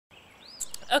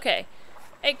Okay.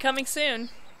 Hey, coming soon.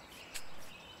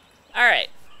 Alright.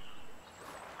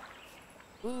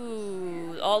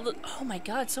 Ooh, oh my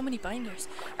god, so many binders.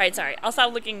 Alright, sorry. I'll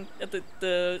stop looking at the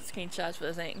screenshots for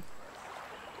the thing.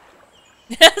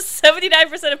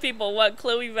 79% of people want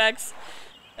Chloe Max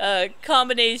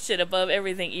combination above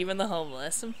everything, even the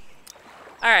homeless.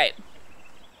 Alright.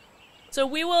 So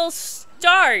we will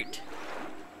start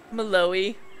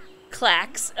Maloe.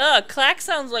 Clax. Clax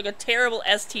sounds like a terrible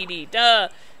STD. Duh.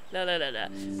 Duh.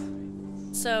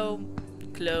 So,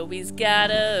 Chloe's got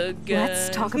a gun. Let's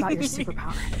talk about your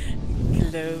superpower.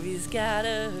 Chloe's got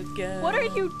a gun. What are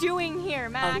you doing here,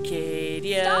 Max?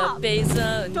 Arcadia, Stop!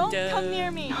 Basin. Don't come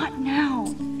near me. Not now.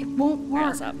 It won't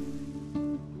work. Up.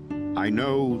 I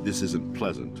know this isn't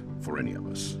pleasant for any of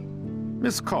us.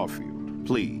 Miss Caulfield,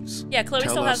 please. Yeah, Chloe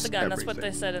still has the gun. Everything. That's what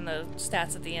they said in the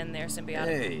stats at the end there, Symbiotic.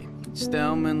 Hey, it's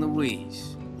Thelma and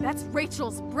Louise. That's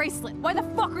Rachel's bracelet. Why the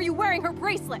fuck are you wearing her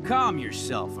bracelet? Calm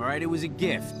yourself, alright? It was a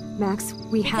gift. Max,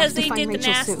 we Because have to they find did the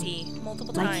Rachel nasty soon.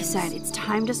 multiple Like times. you said, it's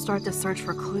time to start the search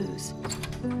for clues.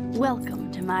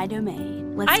 Welcome to my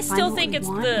domain. Let's I find still what think we it's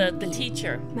want the and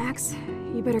teacher. Max,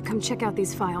 you better come check out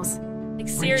these files. Like,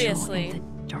 seriously. Rachel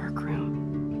in the dark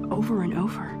room. Over and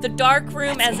over. The dark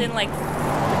room, That's as it. in like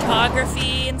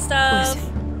photography and stuff.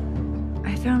 Listen,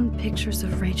 I found pictures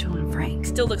of Rachel and Frank.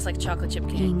 Still looks like chocolate chip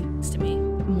cakes to me.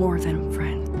 More than a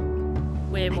friend.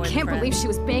 Way more I than can't friends. believe she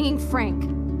was banging Frank.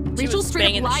 She Rachel was straight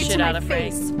banging the up lied shit to out my of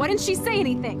Frank. face. Why didn't she say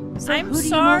anything? So I'm who do you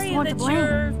sorry most want that to blame?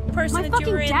 your person My that you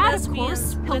fucking were in dad, of lesbian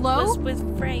course. with Hello? was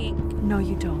with Frank. No,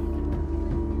 you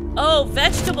don't. Oh,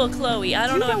 Vegetable Chloe. I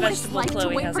don't Do you know know if what it's Vegetable like Chloe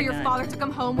to wait has for a your gun. father to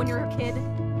come home when you're a kid?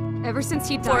 Ever since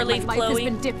he died, my Four-leaf life Chloe.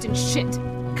 has been dipped in shit.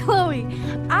 Chloe,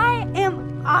 I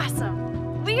am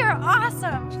awesome. We are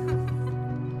awesome.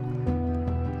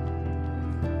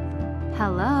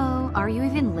 Hello? Are you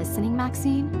even listening,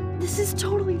 Maxine? This is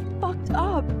totally fucked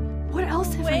up. What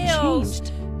else have I Whales.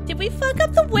 changed? Did we fuck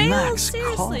up the whales? Max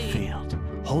Seriously. Caulfield.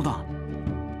 Hold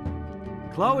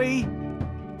on. Chloe,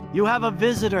 you have a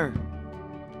visitor.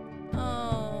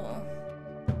 Oh.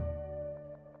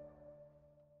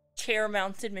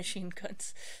 Chair-mounted machine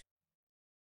guns.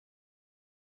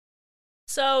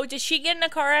 So, did she get in a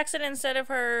car accident instead of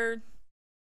her,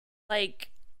 like,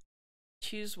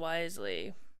 choose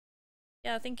wisely?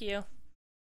 Yeah, thank you.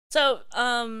 So,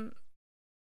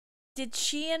 did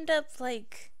she end up,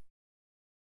 like,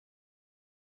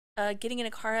 getting in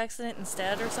a car accident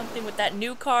instead or something with that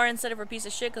new car instead of her piece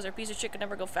of shit because her piece of shit could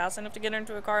never go fast enough to get her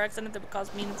into a car accident that would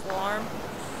cause meaningful harm?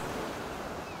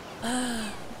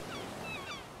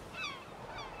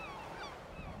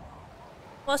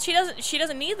 Well, she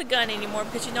doesn't need the gun anymore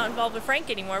because she's not involved with Frank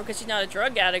anymore because she's not a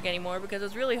drug addict anymore because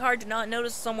it's really hard to not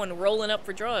notice someone rolling up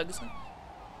for drugs.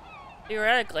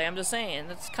 Theoretically, I'm just saying.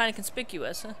 It's kind of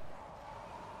conspicuous.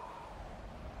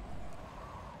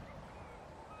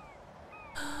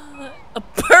 A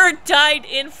bird died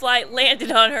in flight,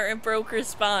 landed on her, and broke her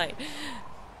spine.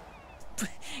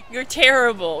 You're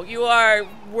terrible. You are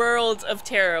worlds of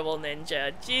terrible,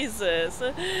 Ninja. Jesus.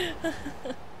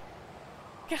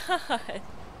 God.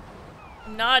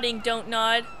 Nodding, don't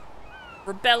nod.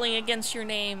 Rebelling against your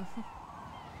name.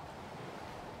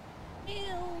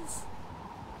 Hills.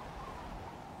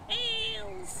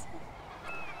 Hills.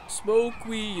 Smoke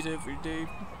weed every day.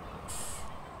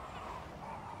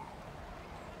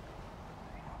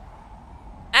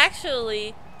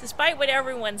 Actually, despite what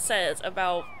everyone says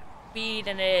about weed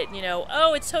and it, you know,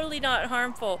 oh, it's totally not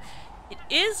harmful. It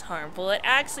is harmful. It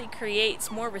actually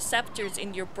creates more receptors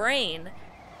in your brain.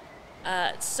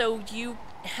 So you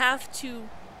have to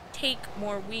take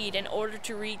more weed in order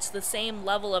to reach the same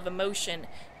level of emotion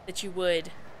that you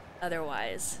would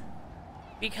otherwise.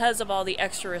 Because of all the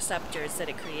extra receptors that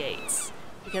it creates.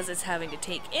 Because it's having to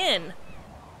take in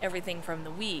everything from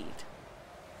the weed.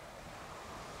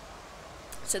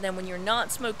 So then when you're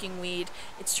not smoking weed,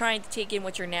 it's trying to take in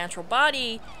what your natural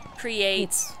body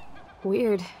creates. It's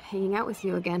weird hanging out with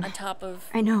you again. On top of...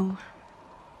 I know.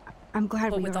 I'm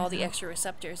glad but we with are, all the though. extra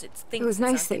receptors, it thinks It was it's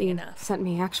not nice that getting you enough. sent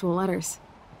me actual letters.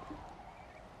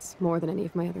 It's more than any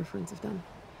of my other friends have done.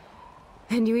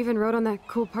 And you even wrote on that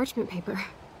cool parchment paper.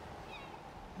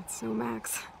 That's so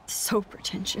Max. So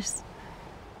pretentious.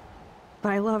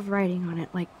 But I love writing on it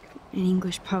like an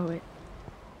English poet.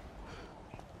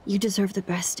 You deserve the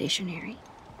best stationery.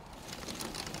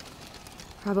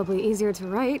 Probably easier to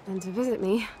write than to visit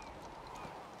me.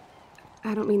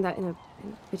 I don't mean that in a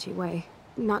bitchy way.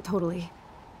 Not totally.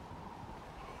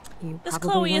 You This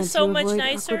probably Chloe is wanted so to much avoid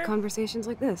nicer. awkward conversations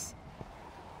like this.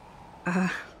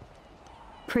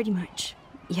 Pretty much,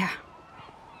 yeah.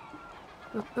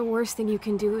 Look, the worst thing you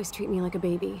can do is treat me like a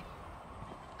baby.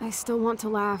 I still want to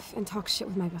laugh and talk shit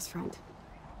with my best friend.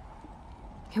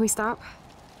 Can we stop?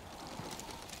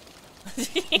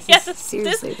 Yes,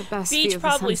 seriously the best view beach of the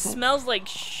probably sunset. smells like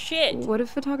shit. What do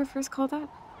photographers call that?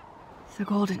 The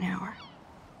golden hour.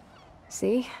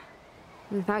 See?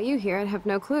 Without you here, I'd have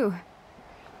no clue.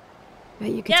 Bet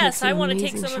you could take Yes, some I want to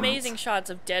take amazing some shots. amazing shots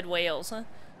of dead whales, huh?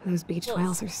 Those beached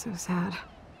whales are so sad.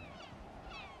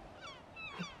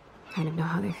 I kind of know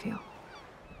how they feel.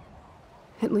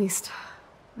 At least,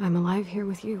 I'm alive here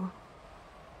with you.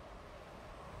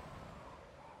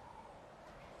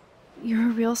 You're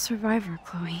a real survivor,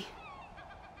 Chloe.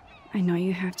 I know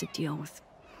you have to deal with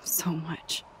so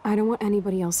much. I don't want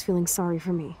anybody else feeling sorry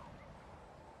for me.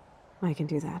 I can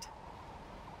do that.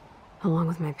 Along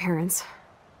with my parents.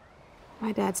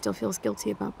 My dad still feels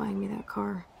guilty about buying me that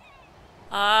car.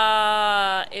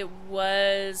 Ah, it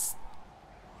was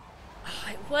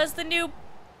the new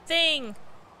thing.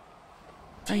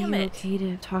 Are you Damn it. okay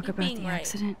to talk You're about being the right.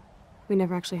 accident? We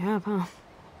never actually have, huh?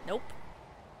 Nope.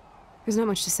 There's not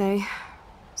much to say.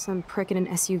 Some prick in an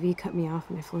SUV cut me off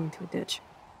and I flew into a ditch.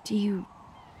 Do you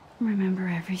remember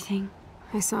everything?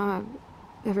 I saw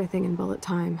everything in bullet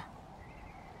time.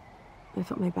 I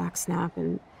felt my back snap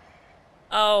and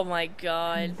Oh my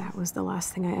god. that was the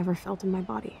last thing I ever felt in my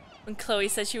body. When Chloe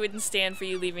said she wouldn't stand for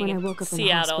you leaving When I in woke up in the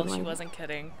Seattle, hospital, she I wasn't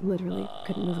kidding. Literally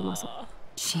couldn't move a muscle.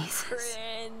 Jesus.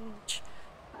 Cringe.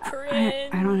 Cringe.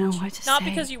 I don't know what to Not say.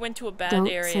 because you went to a bad Don't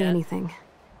area. say anything.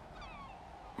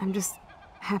 I'm just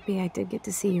happy I did get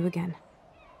to see you again.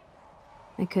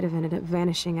 I could have ended up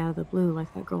vanishing out of the blue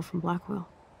like that girl from Blackwell.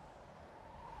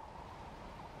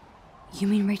 You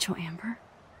mean Rachel Amber?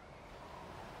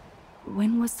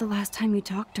 When was the last time you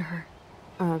talked to her?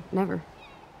 Never.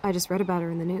 I just read about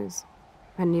her in the news.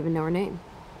 I didn't even know her name.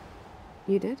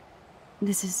 You did?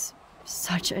 This is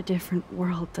such a different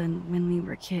world than when we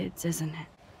were kids, isn't it?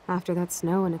 After that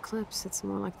snow and eclipse, it's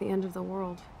more like the end of the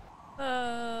world.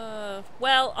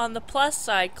 Well, on the plus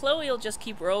side, Chloe will just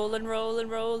keep rolling.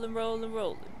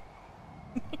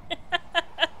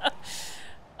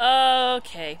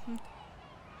 Okay.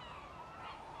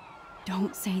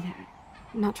 Don't say that.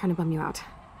 I'm not trying to bum you out.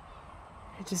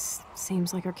 It just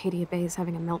seems like Arcadia Bay is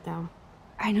having a meltdown.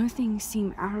 I know things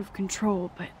seem out of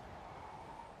control, but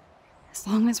as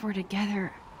long as we're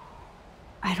together,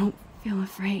 I don't feel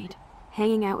afraid.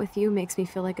 Hanging out with you makes me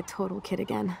feel like a total kid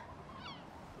again.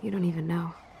 You don't even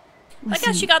know. I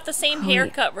guess she got the same Chloe,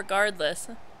 haircut regardless.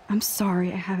 I'm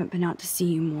sorry I haven't been out to see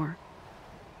you more.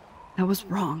 That was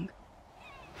wrong.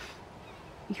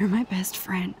 You're my best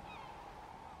friend.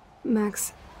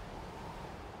 Max,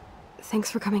 thanks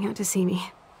for coming out to see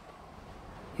me.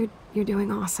 You're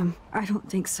doing awesome. I don't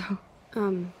think so.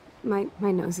 My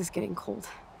nose is getting cold.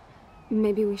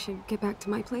 Maybe we should get back to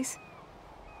my place?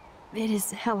 It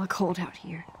is hella cold out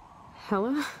here.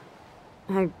 Hella?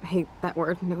 I hate that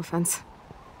word, no offense.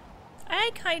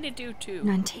 I kinda do too.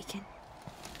 None taken.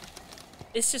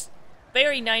 It's just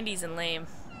very 90s and lame.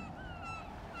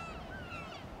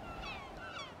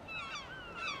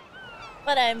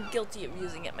 But I'm guilty of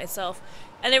using it myself.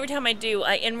 And every time I do,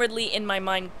 I inwardly, in my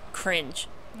mind, cringe.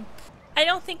 I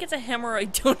don't think it's a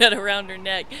hemorrhoid donut around her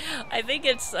neck. I think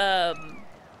it's, to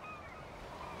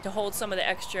hold some of the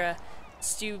extra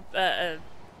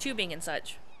tubing and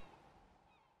such.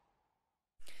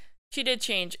 She did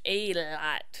change a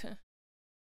lot.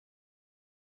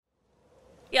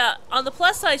 Yeah, on the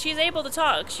plus side, she's able to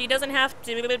talk. She doesn't have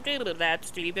to do that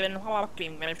Stephen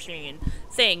Hawking machine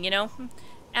thing, you know?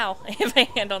 Ow, I have my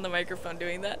hand on the microphone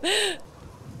doing that.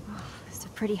 It's a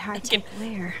pretty high-tech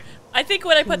layer. I think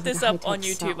when I put Feels like this a up on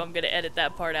high-tech YouTube, cell. I'm gonna edit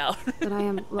that part out. But I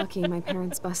am lucky my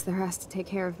parents bust their ass to take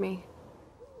care of me.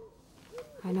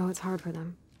 I know it's hard for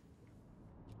them.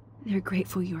 They're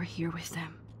grateful you're here with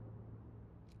them.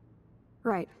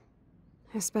 Right.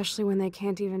 Especially when they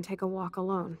can't even take a walk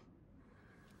alone.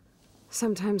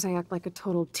 Sometimes I act like a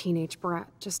total teenage brat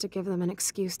just to give them an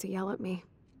excuse to yell at me.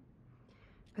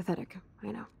 Pathetic,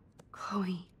 I know.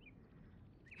 Chloe,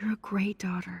 you're a great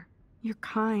daughter. You're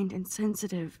kind and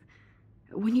sensitive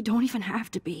when you don't even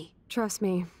have to be. Trust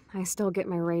me, I still get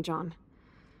my rage on.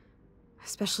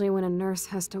 Especially when a nurse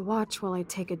has to watch while I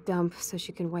take a dump so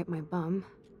she can wipe my bum.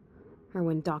 Or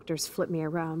when doctors flip me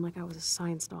around like I was a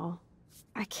science doll.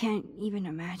 I can't even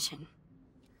imagine.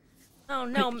 Oh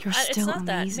no, But you're it's still not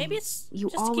that. amazing. Maybe it's You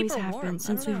just to always keep her have warm. been I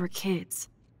since don't we know. were kids.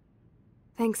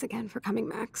 Thanks again for coming,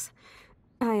 Max.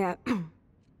 I,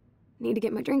 need to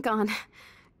get my drink on.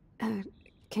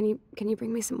 Can you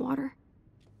bring me some water?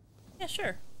 Yeah,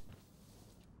 sure.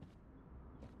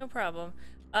 No problem.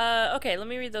 Okay, let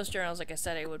me read those journals like I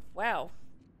said I would. Wow.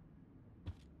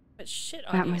 But shit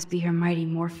on That you. must be her mighty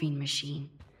morphine machine.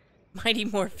 Mighty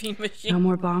morphine machine. No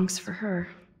more bongs for her.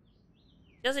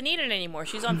 She doesn't need it anymore.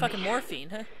 She's on fucking morphine,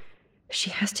 huh? She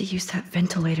has to use that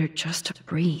ventilator just to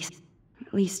breathe.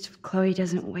 At least Chloe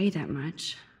doesn't weigh that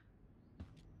much.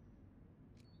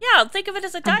 Yeah, think of it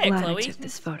as a diet, I'm glad Chloe. I took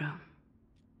this photo.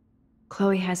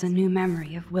 Chloe has a new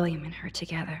memory of William and her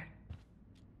together.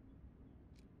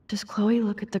 Does Chloe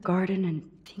look at the garden and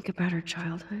think about her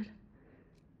childhood?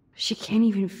 She can't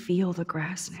even feel the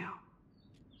grass now.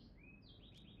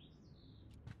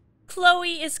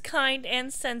 Chloe is kind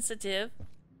and sensitive.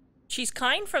 She's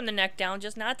kind from the neck down,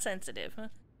 just not sensitive, huh?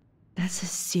 That's a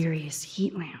serious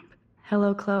heat lamp.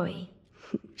 Hello, Chloe.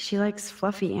 She likes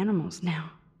fluffy animals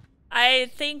now.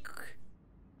 I think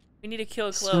we need to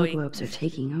kill Snow Chloe. globes are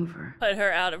taking over. Put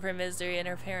her out of her misery and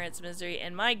her parents' misery.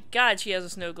 And my god, she has a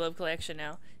snow globe collection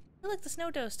now. Oh, look, the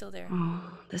snow dough's still there.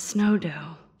 Oh, the snow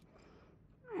dough.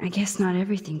 I guess not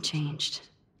everything changed.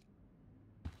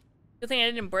 Good thing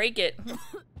I didn't break it.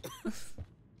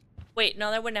 Wait,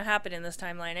 no, that wouldn't have happened in this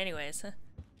timeline anyways.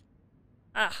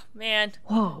 Ah, man.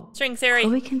 Whoa. String theory.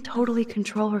 Chloe can totally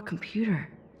control her computer.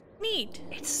 Neat.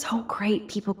 It's so great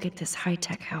people get this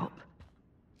high-tech help.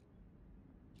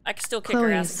 I can still kick her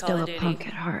Chloe ass is in Call still of a Duty. punk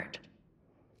at heart.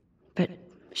 But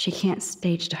she can't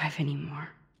stage dive anymore.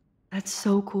 That's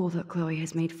so cool that Chloe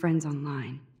has made friends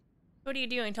online. What are you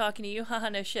doing talking to you? Haha,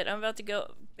 no shit. I'm about to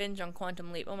go binge on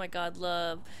Quantum Leap. Oh my god,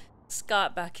 love.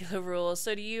 Scott Bakula rules.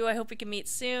 So do you. I hope we can meet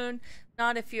soon.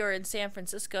 Not if you're in San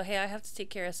Francisco. Hey, I have to take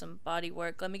care of some body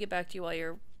work. Let me get back to you while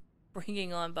you're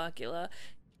bringing on Bakula.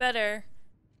 Better.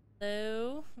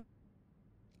 Hello?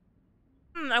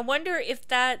 I wonder if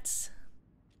that's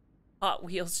Hot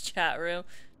Wheels chat room.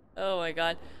 Oh my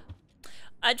god.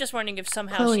 I'm just wondering if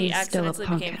somehow Chloe she is still a accidentally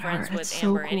punk became at friends heart. with It's so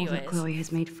Amber cool anyways. that Chloe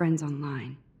has made friends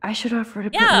online. I should offer to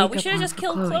put Yeah, makeup we should have on just for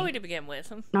killed Chloe to begin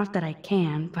with. Not that I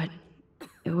can, but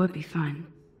it would be fun.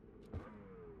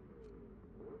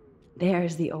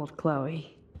 There's the old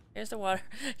Chloe. Here's the water.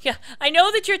 Yeah, I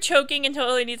know that you're choking and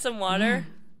totally need some water.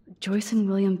 Yeah. Joyce and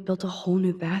William built a whole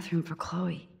new bathroom for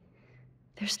Chloe.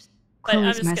 There's But I'm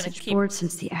Chloe's just gonna message keep board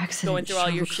since the accident. going through all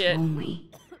sure your looks shit. lonely.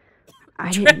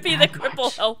 I didn't Treppy the add cripple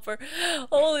much. helper.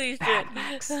 Holy Bad shit.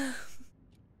 Max.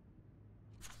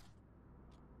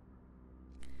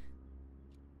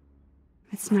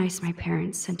 It's nice my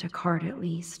parents sent a card at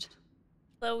least.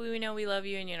 Chloe, we know we love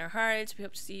you and you're in our hearts. We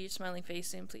hope to see your smiling face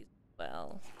soon, please.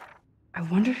 Well. I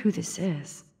wonder who this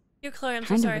is. Dear Chloe, I'm so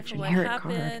Kind of sorry a for what generic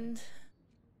card. happened.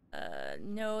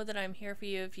 Know that I'm here for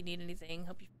you if you need anything.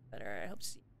 Hope you feel better. I hope to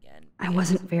see you again. I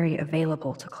wasn't very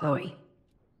available to Chloe.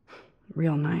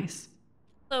 Real nice.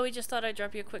 Chloe, just thought I'd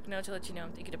drop you a quick note to let you know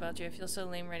I'm thinking about you. I feel so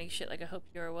lame writing shit like I hope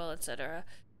you're well, etc.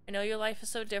 I know your life is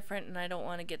so different and I don't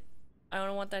want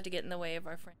that to get in the way of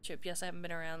our friendship. Yes, I haven't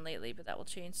been around lately, but that will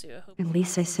change soon. I hope. At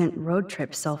least I sent road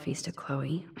trip selfies to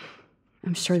Chloe.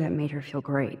 I'm sure that made her feel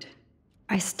great.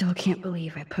 I still can't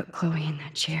believe I put Chloe in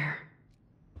that chair.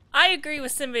 I agree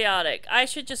with Symbiotic. I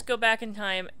should just go back in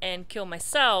time and kill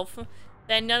myself.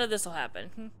 Then none of this will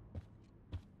happen.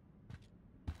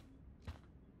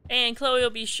 And Chloe will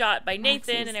be shot by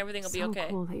Nathan and everything will be okay. So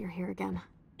cool that you're here again.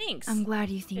 Thanks. I'm glad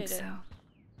you think Appreciate so.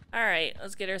 it. Alright,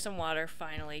 let's get her some water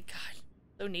finally. God,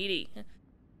 so needy.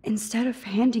 Instead of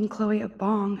handing Chloe a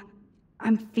bong,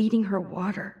 I'm feeding her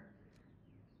water.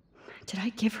 Did I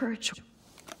give her a choice?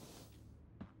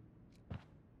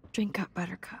 Drink up,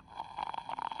 Buttercup.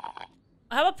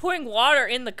 How about pouring water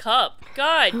in the cup?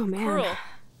 God, Oh, man. cruel.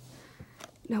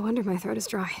 No wonder my throat is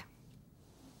dry.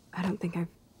 I don't think I've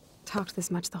talked this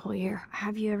much the whole year.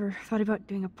 Have you ever thought about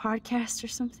doing a podcast or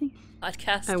something?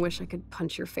 Podcast. I wish I could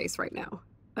punch your face right now.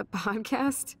 A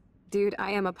podcast? Dude,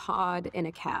 I am a pod in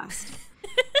a cast.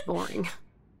 Boring.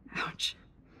 Ouch.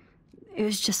 It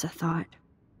was just a thought.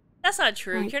 That's not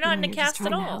true. You're not in a you're just cast at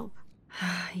trying to all. help.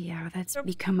 Yeah, that's You're-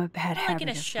 become a bad You're habit. like in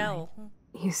a of mine. shell.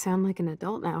 You sound like an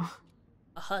adult now.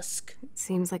 A husk. It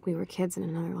seems like we were kids in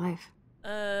another life.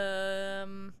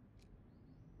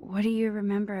 What do you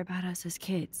remember about us as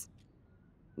kids?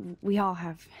 We all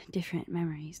have different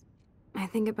memories. I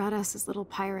think about us as little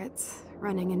pirates,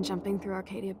 running and jumping through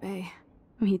Arcadia Bay.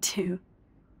 Me too.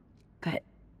 But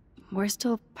we're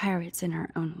still pirates in our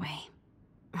own way.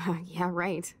 Yeah,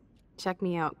 right. Check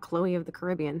me out, Chloe of the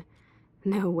Caribbean.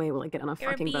 No way will I get on a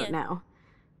fucking boat Caribbean. now.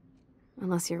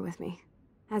 Unless you're with me.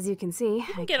 As you can see,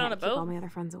 can I get can't on a keep all boat. my other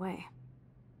friends away.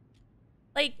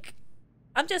 Like,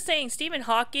 I'm just saying, Stephen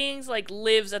Hawking's like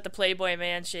lives at the Playboy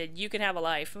Mansion. You can have a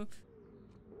life.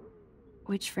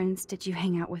 Which friends did you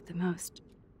hang out with the most?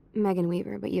 Megan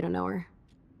Weaver, but you don't know her.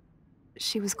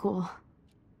 She was cool.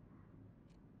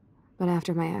 But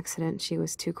after my accident, she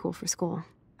was too cool for school.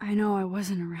 I know I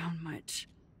wasn't around much.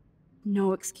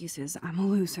 No excuses. I'm a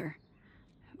loser.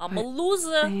 I'm But a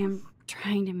loser. I am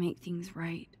trying to make things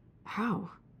right.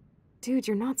 How? Dude,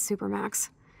 you're not Supermax.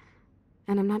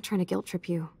 And I'm not trying to guilt trip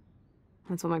you.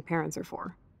 That's what my parents are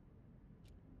for.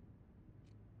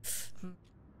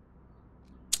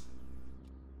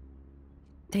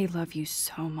 They love you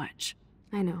so much.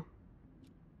 I know.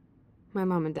 My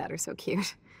mom and dad are so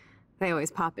cute. They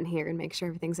always pop in here and make sure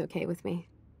everything's okay with me.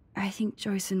 I think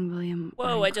Joyce and William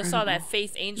are Whoa, I just saw that incredible.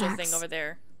 Faith Angel Max. thing over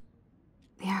there.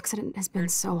 The accident has been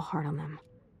so hard on them.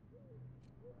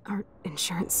 Our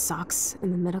insurance sucks,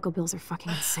 and the medical bills are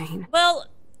fucking insane. Well,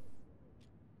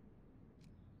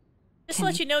 just to Can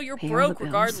let you know, you're pay all the broke bills?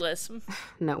 regardless.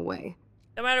 No way.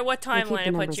 No matter what They keep timeline the I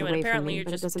put numbers you in, away from apparently me, you're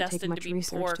but it just doesn't take destined to much be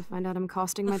research poor. to find out I'm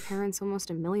costing my parents almost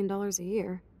 $1 million a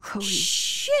year. Chloe,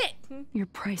 Shit! you're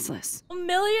priceless. $1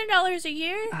 million a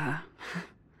year?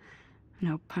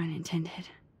 No pun intended.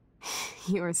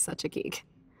 You are such a geek.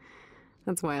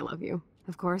 That's why I love you.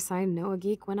 Of course, I know a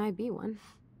geek when I be one.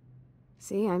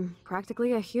 See, I'm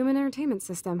practically a human entertainment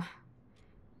system.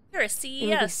 You're a It would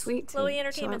be CES, sweet to Chloe chill out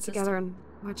Entertainment together System.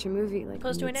 and watch a movie like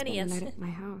Opposed to we an would spend the NES. night at my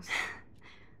house.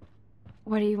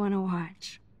 What do you want to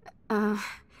watch?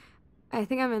 I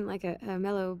think I'm in like a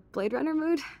mellow Blade Runner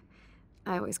mood.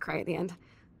 I always cry at the end.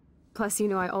 Plus, you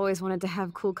know, I always wanted to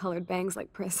have cool colored bangs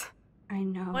like Pris. I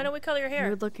know. Why don't we color your You hair?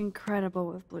 would look incredible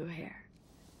with blue hair.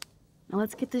 Now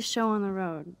let's get this show on the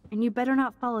road. And you better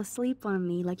not fall asleep on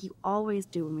me like you always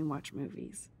do when we watch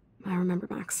movies. I remember,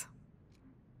 Max.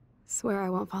 Swear I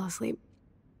won't fall asleep.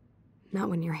 Not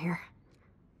when you're here.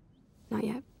 Not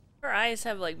yet. Her eyes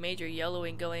have like major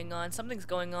yellowing going on. Something's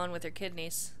going on with her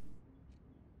kidneys.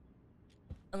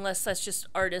 Unless that's just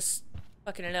artists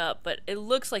fucking it up, but it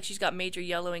looks like she's got major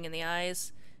yellowing in the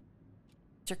eyes.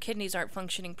 Her kidneys aren't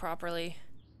functioning properly.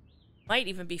 Might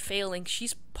even be failing.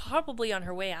 She's probably on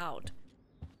her way out.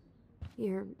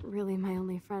 You're really my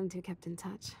only friend who kept in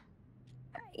touch.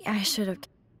 I should have...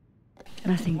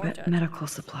 Nothing More but touch. medical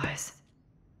supplies.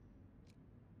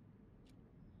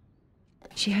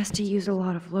 She has to use a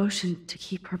lot of lotion to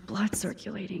keep her blood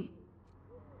circulating.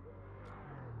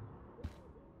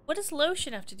 What does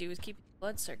lotion have to do with keeping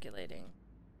blood circulating?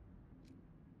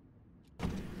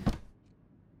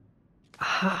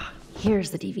 Ah,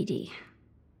 here's the DVD.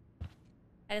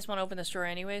 I just want to open this drawer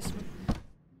anyways.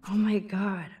 Oh my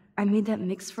god, I made that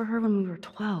mix for her when we were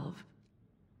 12.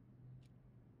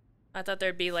 I thought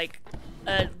there'd be like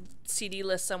a CD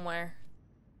list somewhere.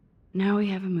 Now we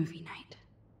have a movie night.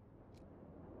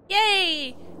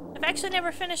 Yay! I've actually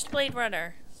never finished Blade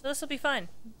Runner, so this will be fun.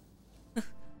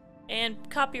 And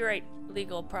copyright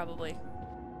legal, probably.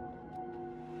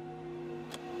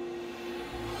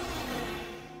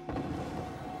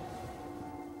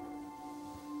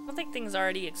 I don't think things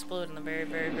already explode in the very,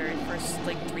 very, very first,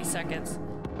 like, 3 seconds.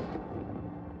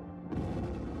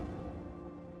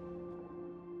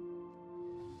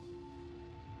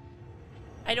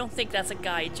 I don't think that's a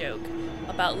guy joke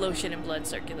about lotion and blood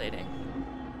circulating.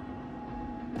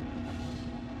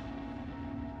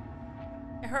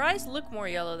 Her eyes look more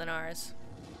yellow than ours.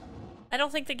 I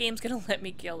don't think the game's gonna let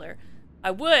me kill her.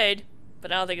 I would, but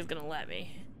I don't think it's gonna let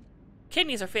me.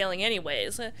 Kidneys are failing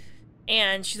anyways.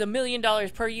 And she's $1 million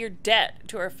per year debt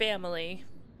to her family.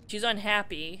 She's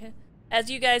unhappy. As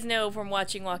you guys know from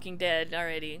watching Walking Dead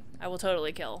already, I will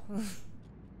totally kill.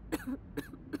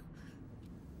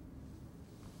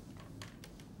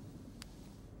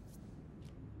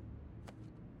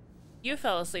 You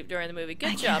fell asleep during the movie.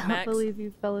 Good job, I Max. can't believe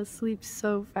you fell asleep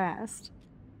so fast.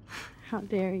 How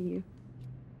dare you?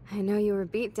 I know you were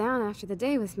beat down after the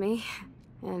day with me,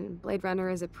 and Blade Runner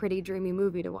is a pretty dreamy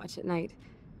movie to watch at night.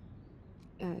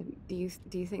 Do you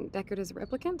think Deckard is a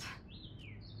replicant?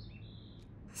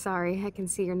 Sorry, I can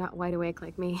see you're not wide awake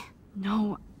like me.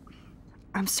 No,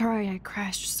 I'm sorry I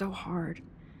crashed so hard.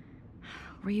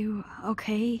 Were you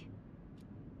okay?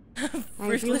 I do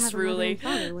Ruthless have a mother Ruli. and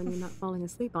father when you're not falling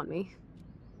asleep on me.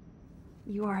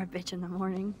 You are a bitch in the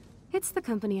morning. It's the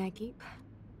company I keep.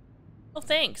 Oh,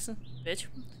 thanks, bitch.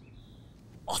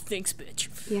 Oh, thanks,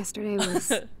 bitch. Yesterday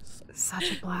was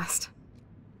such a blast.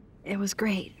 It was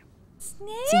great.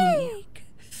 Snake!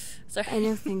 Sorry. I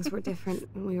know things were different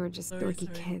when we were just Sorry, dorky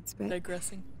sorry. kids, but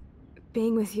Digressing.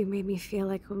 being with you made me feel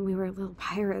like when we were little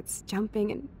pirates,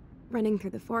 jumping and running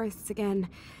through the forests again.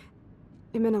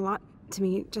 It meant a lot to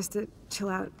me just to chill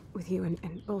out with you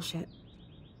and bullshit.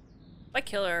 If I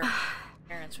kill her,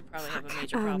 parents would probably have a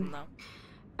major problem, though.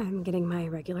 I'm getting my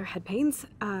regular head pains.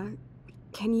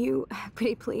 Can you,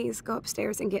 pretty please, go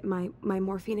upstairs and get my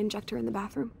morphine injector in the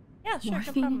bathroom? Yeah, sure, no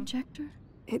Morphine problem. injector?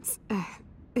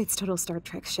 It's total Star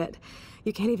Trek shit.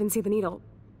 You can't even see the needle.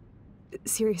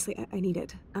 Seriously, I need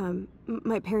it.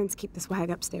 My parents keep the swag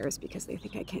upstairs because they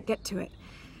think I can't get to it.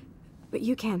 But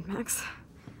you can, Max.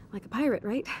 Like a pirate,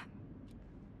 right?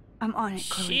 I'm on it,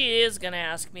 Chloe. She is gonna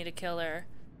ask me to kill her.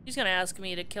 She's gonna ask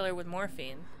me to kill her with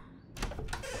morphine.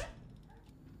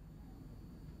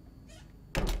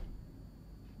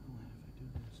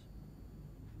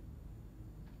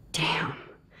 Damn.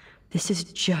 This is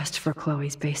just for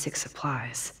Chloe's basic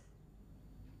supplies.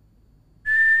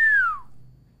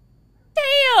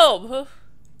 Damn!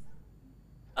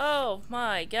 Oh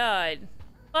my god.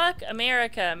 Fuck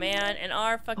America, man, and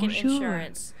our fucking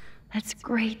insurance. That's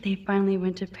great they finally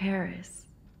went to Paris.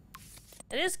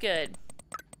 It is good.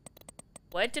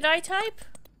 What did I type?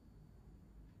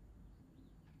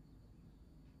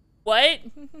 What?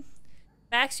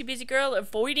 Max, you busy girl,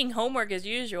 avoiding homework as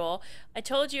usual. I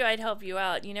told you I'd help you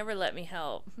out. You never let me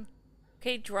help.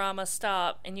 Okay, drama,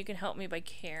 stop, and you can help me by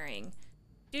caring.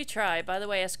 Do try. By the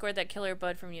way, I scored that killer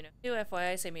bud from Unit 2.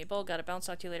 FYI, say Maple. Gotta bounce.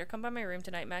 Talk to you later. Come by my room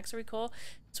tonight, Max. Are we cool?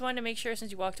 Just wanted to make sure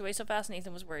since you walked away so fast,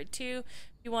 Nathan was worried too.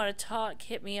 If you want to talk,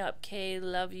 hit me up. K,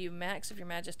 love you, Max. If you're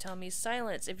mad, just tell me.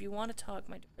 Silence. If you want to talk,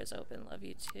 my door is open. Love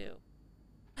you too.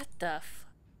 What the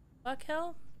fuck,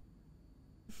 hell?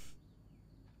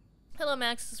 Hello,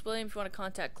 Max. This is William. If you want to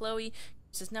contact Chloe,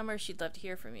 use his number. She'd love to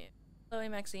hear from you. Chloe,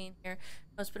 Maxine here.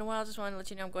 It's been a while. Just wanted to let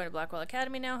you know I'm going to Blackwell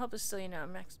Academy now. Hope it's still, you know,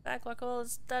 Max back. Blackwell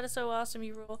that is so awesome.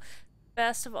 You rule.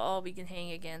 Best of all, we can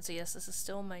hang again. So yes, this is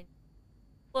still my.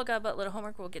 Well, got but little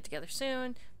homework. We'll get together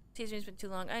soon. Tease me's been too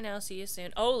long. I know. See you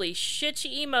soon. Holy shit,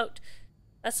 she emote.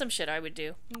 That's some shit I would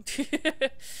do.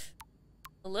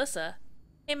 Alyssa.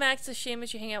 Hey Max, it's a shame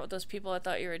that you hang out with those people. I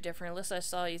thought you were different. Alyssa, I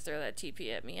saw you throw that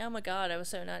TP at me. Oh my god, I was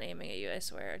so not aiming at you, I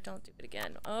swear. Don't do it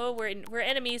again. Oh, we're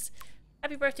enemies.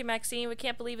 Happy birthday, Maxine. We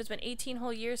can't believe it's been 18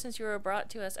 whole years since you were brought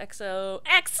to us. XO.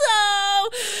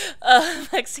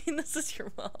 XO! Maxine, this is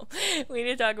your mom. We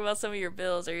need to talk about some of your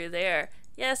bills. Are you there?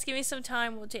 Yes, give me some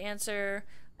time to answer.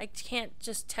 I can't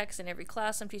just text in every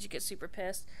class. Some teacher gets super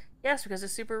pissed. Yes, because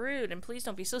it's super rude. And please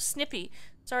don't be so snippy.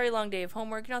 Sorry, long day of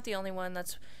homework. You're not the only one.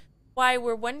 That's why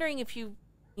we're wondering if you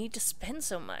need to spend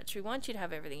so much. We want you to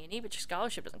have everything you need, but your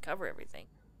scholarship doesn't cover everything.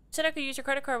 You said I could use your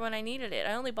credit card when I needed it.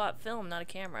 I only bought film, not a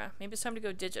camera. Maybe it's time to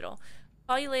go digital.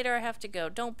 Call you later. I have to go.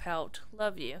 Don't pout.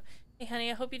 Love you. Hey,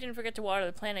 honey, I hope you didn't forget to water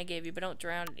the plant I gave you, but don't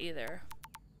drown it either.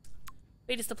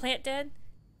 Wait, is the plant dead?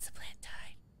 It's the plant died.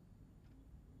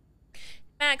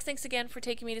 Max, thanks again for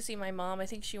taking me to see my mom. I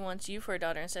think she wants you for a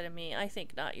daughter instead of me. I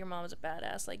think not. Your mom is a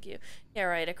badass like you. Yeah,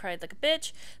 right. I cried like a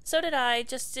bitch. So did I.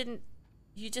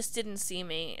 You just didn't see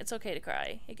me. It's okay to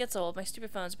cry. It gets old. My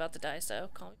stupid phone's about to die, so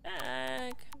call me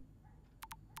back.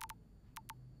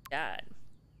 God.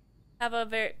 Have a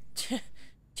very...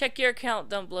 Check your account.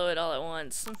 Don't blow it all at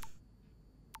once.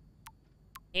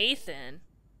 Nathan.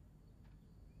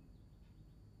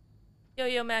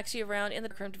 Yo, Max, you around in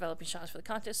the room developing shots for the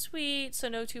contest. Sweet. So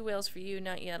no two whales for you.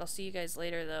 Not yet. I'll see you guys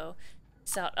later, though.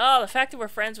 Peace out. Oh, the fact that we're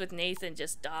friends with Nathan.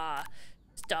 Just,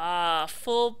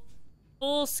 full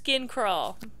skin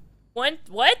crawl.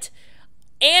 What?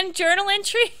 And journal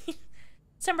entry?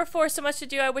 December 4th, so much to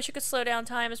do. I wish I could slow down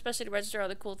time, especially to register all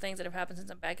the cool things that have happened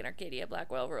since I'm back in Arcadia.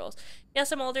 Blackwell rules.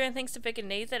 Yes, I'm older, and thanks to Vic and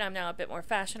Nathan, I'm now a bit more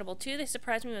fashionable too. They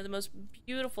surprised me with the most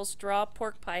beautiful straw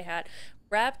pork pie hat,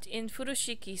 wrapped in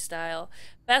furoshiki style.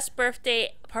 Best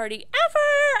birthday party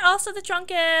ever! Also the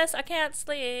drunkest. I can't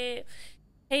sleep.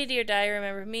 Hey, dear diary,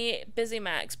 remember me? Busy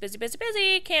Max. Busy, busy,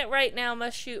 busy. Can't write now.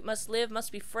 Must shoot. Must live.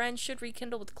 Must be friends. Should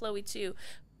rekindle with Chloe too.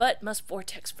 But must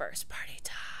vortex first. Party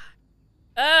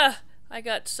time. I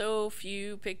got so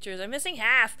few pictures. I'm missing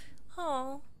half.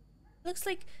 Oh, looks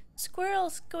like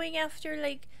squirrels going after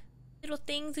like little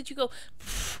things that you go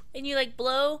and you like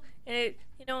blow and it,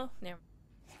 you know, never.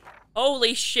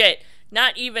 Holy shit!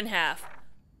 Not even half.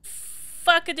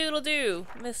 Fuck a doodle doo.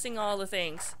 Missing all the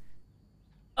things.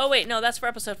 Oh wait, no, that's for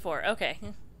episode 4. Okay.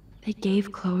 They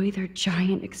gave Chloe their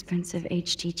giant expensive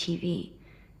HD TV,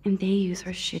 and they use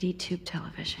her shitty tube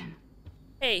television.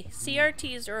 Hey,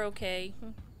 CRTs are okay.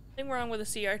 Nothing wrong with a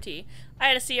CRT. I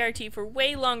had a CRT for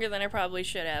way longer than I probably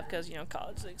should have because, you know,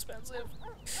 college is expensive.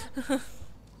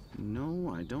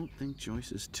 No, I don't think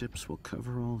Joyce's tips will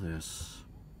cover all this.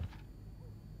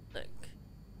 Look.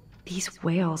 These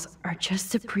whales are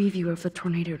just a preview of the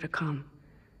tornado to come.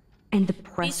 And the These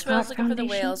Prescott whales looking for the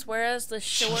Foundation? whales, whereas the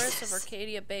shores Jesus. of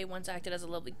Arcadia Bay once acted as a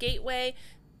lovely gateway.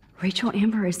 Rachel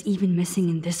Amber is even missing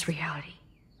in this reality.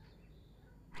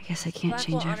 I guess I can't Blackwell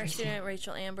change honor everything. student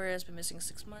Rachel Amber has been missing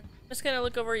 6 months. I'm just gonna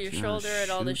look over your shoulder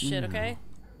at all this shit, okay?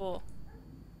 Cool.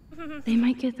 They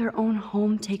might get their own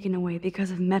home taken away because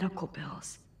of medical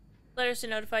bills. Letters to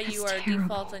notify you That's are terrible.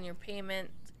 default on your payment.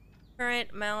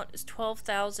 Current amount is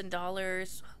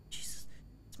 $12,000. Jesus,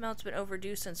 this amount's been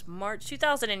overdue since March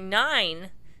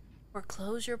 2009.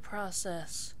 Foreclosure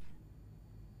process.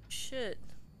 Shit.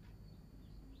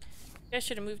 I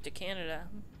should have moved to Canada.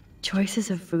 Joyce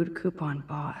is a food coupon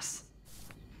boss.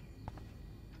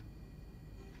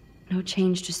 No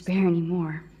change to spare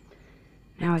anymore.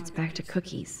 Now it's back to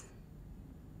cookies.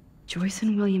 Joyce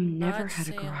and William never had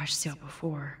a garage sale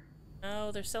before.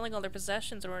 No, they're selling all their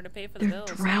possessions in order to pay for the They're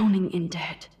bills. drowning in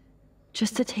debt.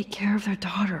 Just to take care of their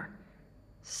daughter.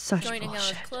 Such Joining out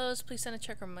bullshit. is closed. Please send a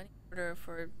check or money order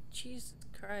for Jesus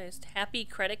Christ. Happy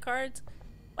credit cards?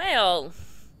 Well.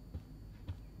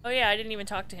 Oh yeah, I didn't even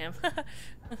talk to him.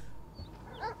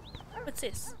 What's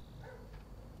this?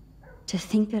 To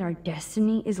think that our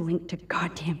destiny is linked to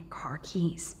goddamn car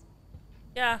keys.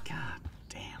 Yeah. God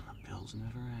damn, the bills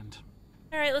never end.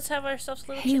 Alright, let's have ourselves a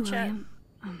little Hey, chit-chat.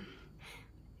 William.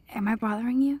 Am I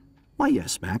bothering you? Why,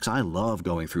 yes, Max. I love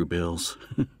going through bills.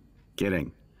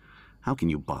 Kidding. How can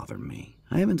you bother me?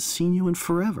 I haven't seen you in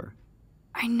forever.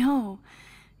 I know.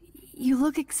 You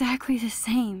look exactly the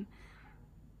same.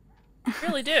 You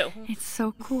really do. It's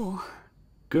so cool.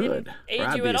 Good. Didn't age Or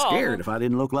I'd you be at all. scared if I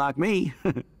didn't look like me.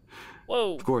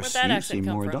 Whoa, Of course, where'd that you accent seem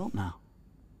come more from? adult now.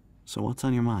 So what's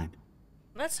on your mind?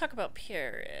 Let's talk about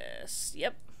Paris.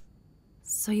 Yep.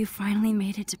 So you finally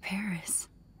made it to Paris.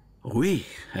 Oui,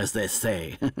 as they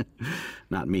say.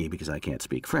 Not me, because I can't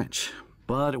speak French.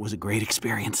 But it was a great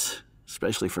experience,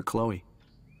 especially for Chloe.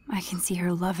 I can see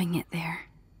her loving it there.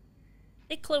 I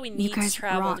think Chloe You needs guys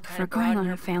travel to rock kind for of going broaden on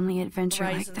her a family adventure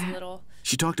like horizons a that. little.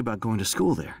 She talked about going to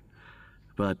school there,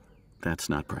 but that's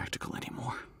not practical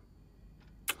anymore.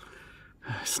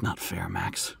 It's not fair,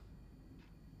 Max.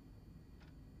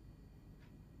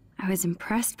 I was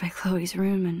impressed by Chloe's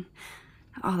room and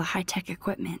all the high-tech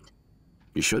equipment.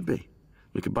 You should be.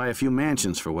 We could buy a few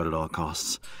mansions for what it all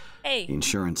costs. Hey.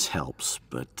 Insurance helps,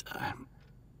 but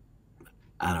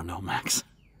I don't know, Max.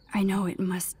 I know it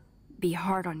must be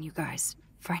hard on you guys,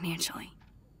 financially.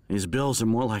 These bills are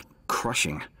more like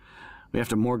crushing. We have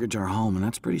to mortgage our home, and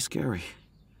that's pretty scary.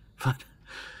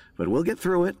 But we'll get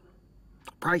through it.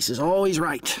 Price is always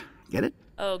right. Get it?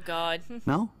 Oh God.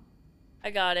 No? I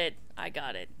got it. I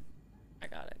got it. I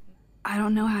got it. I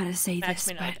don't know how to say Max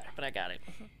this, may not have got it, but I got it.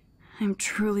 I'm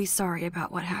truly sorry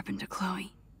about what happened to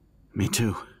Chloe. Me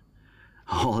too.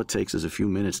 All it takes is a few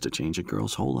minutes to change a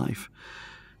girl's whole life.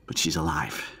 But she's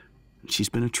alive. She's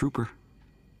been a trooper.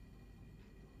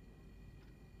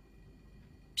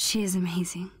 She is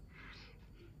amazing.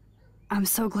 I'm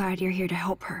so glad you're here to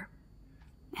help her.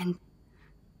 And be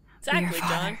your Exactly,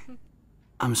 father. John.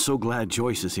 I'm so glad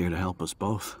Joyce is here to help us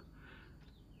both.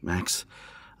 Max,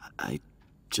 I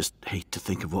just hate to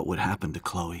think of what would happen to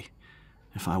Chloe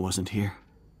if I wasn't here.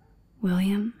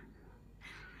 William,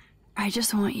 I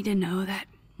just want you to know that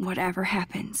whatever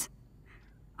happens,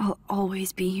 I'll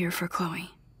always be here for Chloe.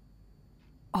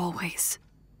 Always.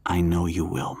 I know you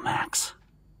will, Max.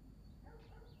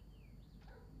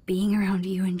 Being around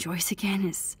you and Joyce again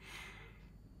is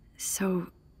so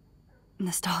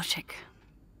nostalgic.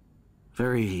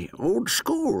 Very old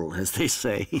school, as they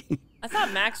say. I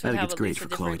thought Max I would think have it's at great least for a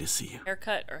Chloe different to see you.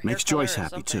 haircut or hair Makes color Joyce or happy,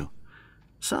 something. too.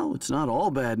 So, it's not all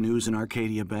bad news in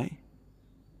Arcadia Bay.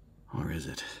 Or is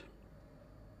it?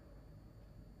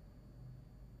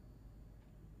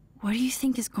 What do you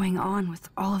think is going on with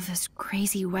all of this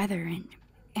crazy weather and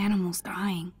animals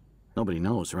dying? Nobody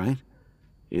knows, right?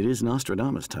 It is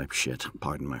Nostradamus type shit,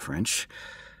 pardon my French.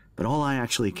 But all I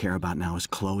actually care about now is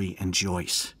Chloe and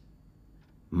Joyce.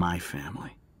 My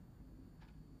family.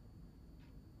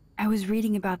 I was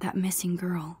reading about that missing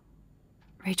girl,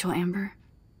 Rachel Amber.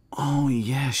 Oh,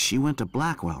 yeah, she went to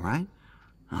Blackwell, right?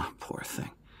 Oh, poor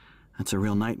thing. That's a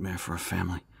real nightmare for a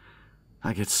family.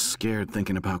 I get scared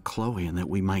thinking about Chloe and that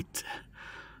we might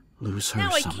lose her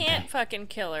Now I someday. can't fucking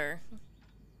kill her.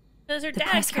 Because her The dad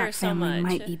Prescott cares so family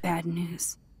much. might be bad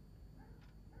news.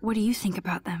 What do you think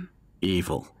about them?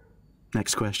 Evil.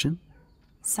 Next question?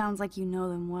 Sounds like you know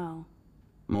them well.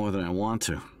 More than I want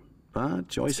to. But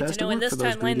Joyce Good has to to know in work this for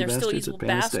those timeline greedy they're still bastards evil at Penn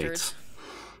bastards. Estates.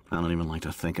 I don't even like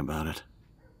to think about it.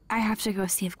 I have to go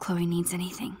see if Chloe needs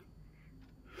anything.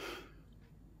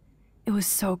 It was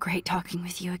so great talking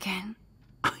with you again.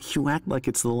 You act like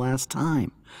it's the last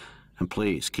time. And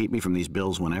please, keep me from these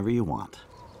bills whenever you want.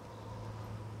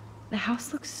 The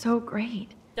house looks so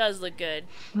great. Does look good.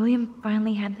 William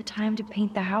finally had the time to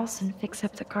paint the house and fix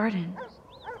up the garden.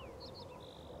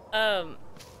 I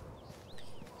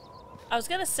was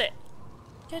gonna say...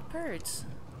 Dead birds.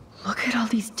 Look at all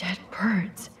these dead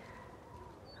birds.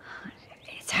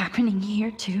 It's happening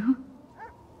here too?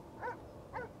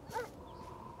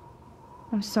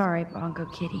 I'm sorry, Bongo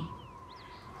Kitty.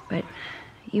 but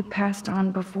you passed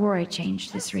on before I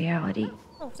changed this reality.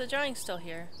 Oh, the drawing's still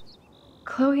here.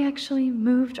 Chloe actually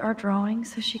moved our drawing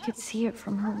so she could see it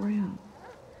from her room.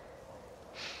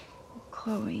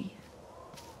 Chloe.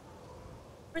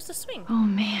 Where's the swing? Oh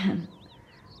man,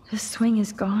 the swing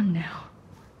is gone now.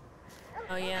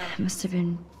 Oh yeah. It must have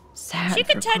been sad. She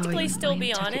could for technically Chloe still when be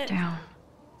William on took it. Down.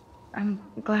 I'm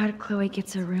glad Chloe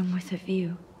gets a room with a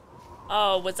view.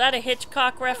 Oh, was that a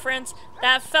Hitchcock reference?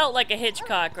 That felt like a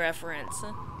Hitchcock reference.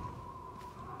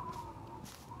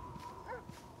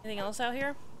 Anything else out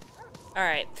here?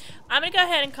 Alright, I'm gonna go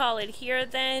ahead and call it here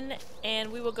then,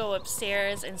 and we will go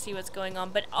upstairs and see what's going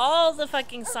on. But all the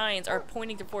fucking signs are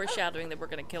pointing to foreshadowing that we're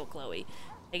gonna kill Chloe.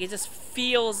 Like, it just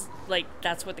feels like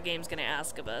that's what the game's gonna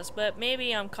ask of us, but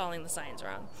maybe I'm calling the signs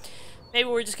wrong. Maybe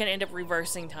we're just gonna end up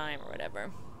reversing time or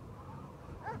whatever.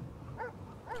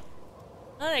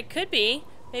 Oh, it could be.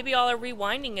 Maybe all our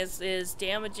rewinding is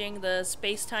damaging the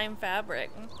space-time fabric.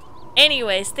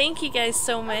 Anyways, thank you guys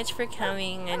so much for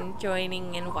coming and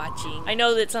joining and watching. I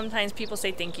know that sometimes people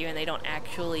say thank you and they don't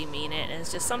actually mean it, and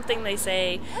it's just something they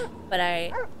say, but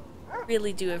I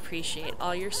really do appreciate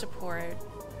all your support,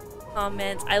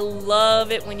 comments. I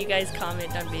love it when you guys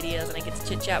comment on videos and I get to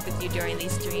chit chat with you during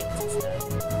these streams and stuff.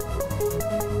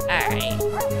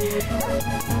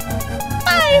 Alright.